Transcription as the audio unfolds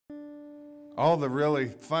All the really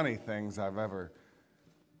funny things I've ever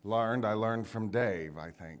learned, I learned from Dave,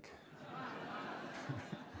 I think.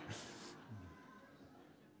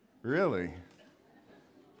 Really.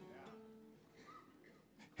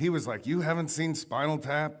 He was like, "You haven't seen Spinal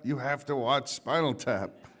Tap? You have to watch Spinal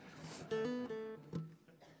Tap."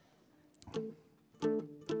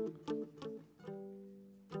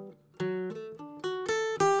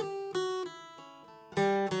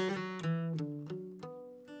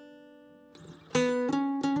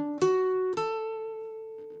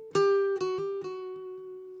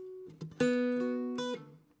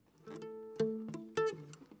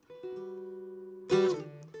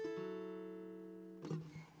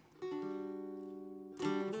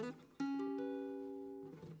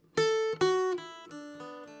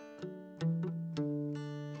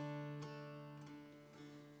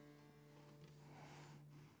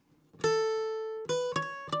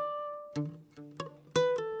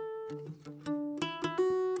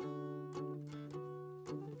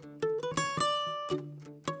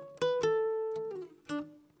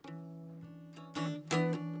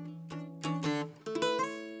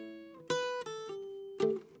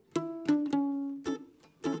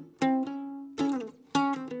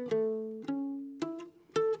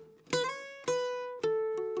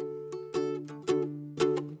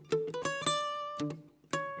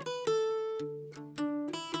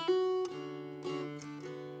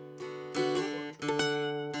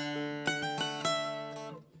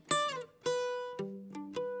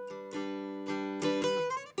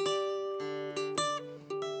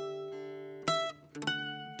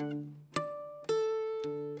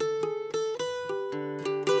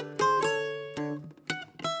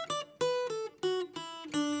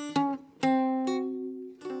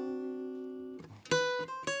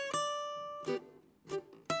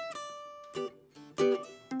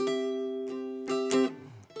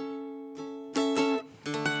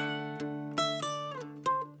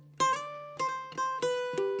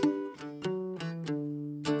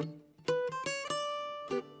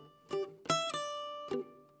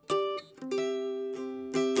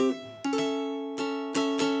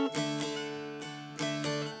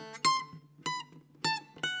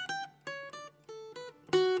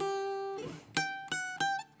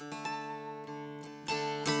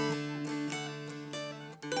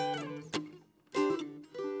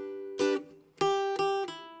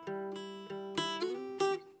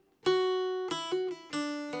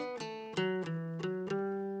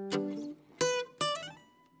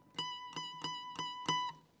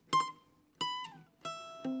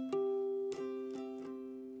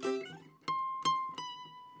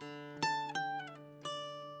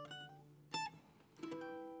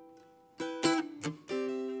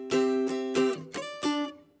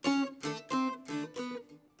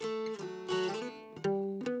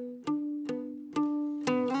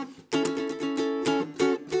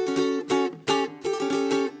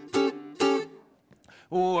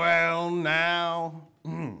 Well, now,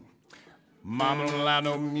 Mama don't allow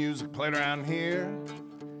no music played around here.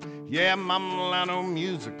 Yeah, Mama don't allow no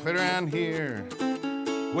music played around here.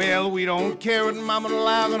 Well, we don't care what Mama don't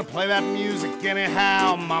allow, gonna play that music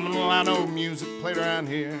anyhow. Mama don't allow no music played around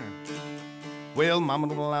here. Well, Mama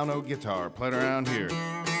don't allow no guitar played around here.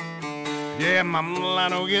 Yeah, Mama don't allow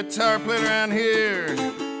no guitar played around here.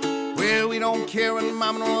 Well, we don't care when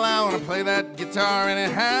Mama don't allow, gonna play that guitar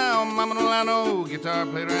anyhow. Mama don't allow no guitar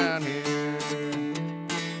played around here.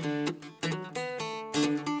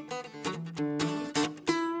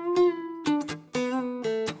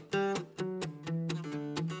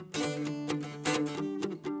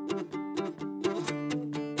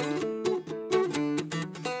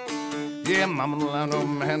 Yeah, Mama don't allow no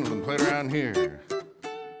mandolin played around here.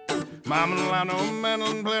 Mama don't allow no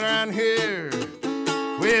mandolin played around here.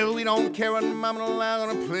 Well, we don't care what Mama don't allow,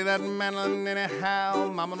 gonna play that mandolin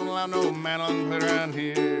anyhow. Mama don't allow no mandolin played around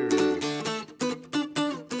here.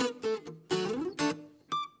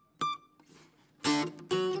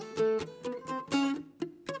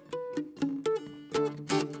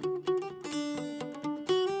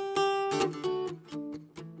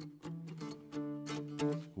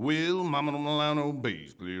 Well, Mama don't allow no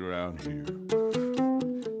bass played around here.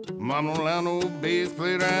 Mama don't allow no bass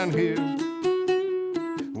played around here.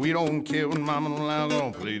 We don't care when Mama don't allow,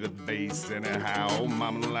 gonna play the bass anyhow.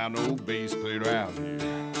 Mama don't allow no bass played around here.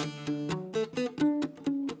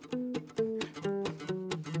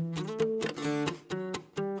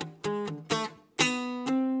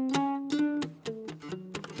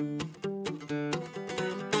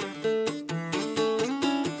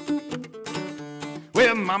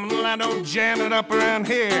 Well, Mama don't allow no jamming up around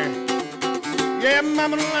here. Yeah,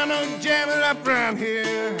 Mama don't allow no jamming up around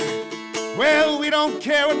here. Well, we don't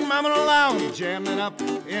care what Mama don't allow, jamming up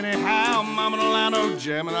anyhow. Mama don't allow no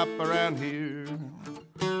jamming up around here.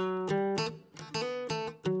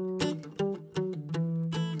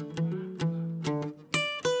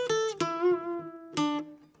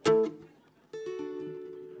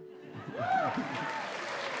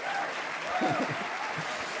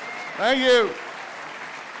 Thank you.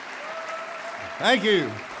 Thank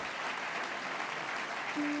you.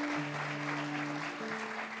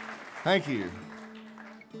 Thank you.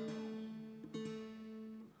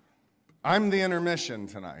 I'm the intermission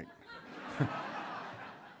tonight.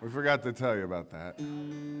 We forgot to tell you about that.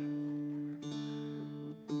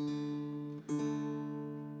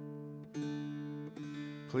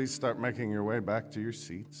 Please start making your way back to your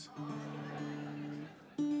seats.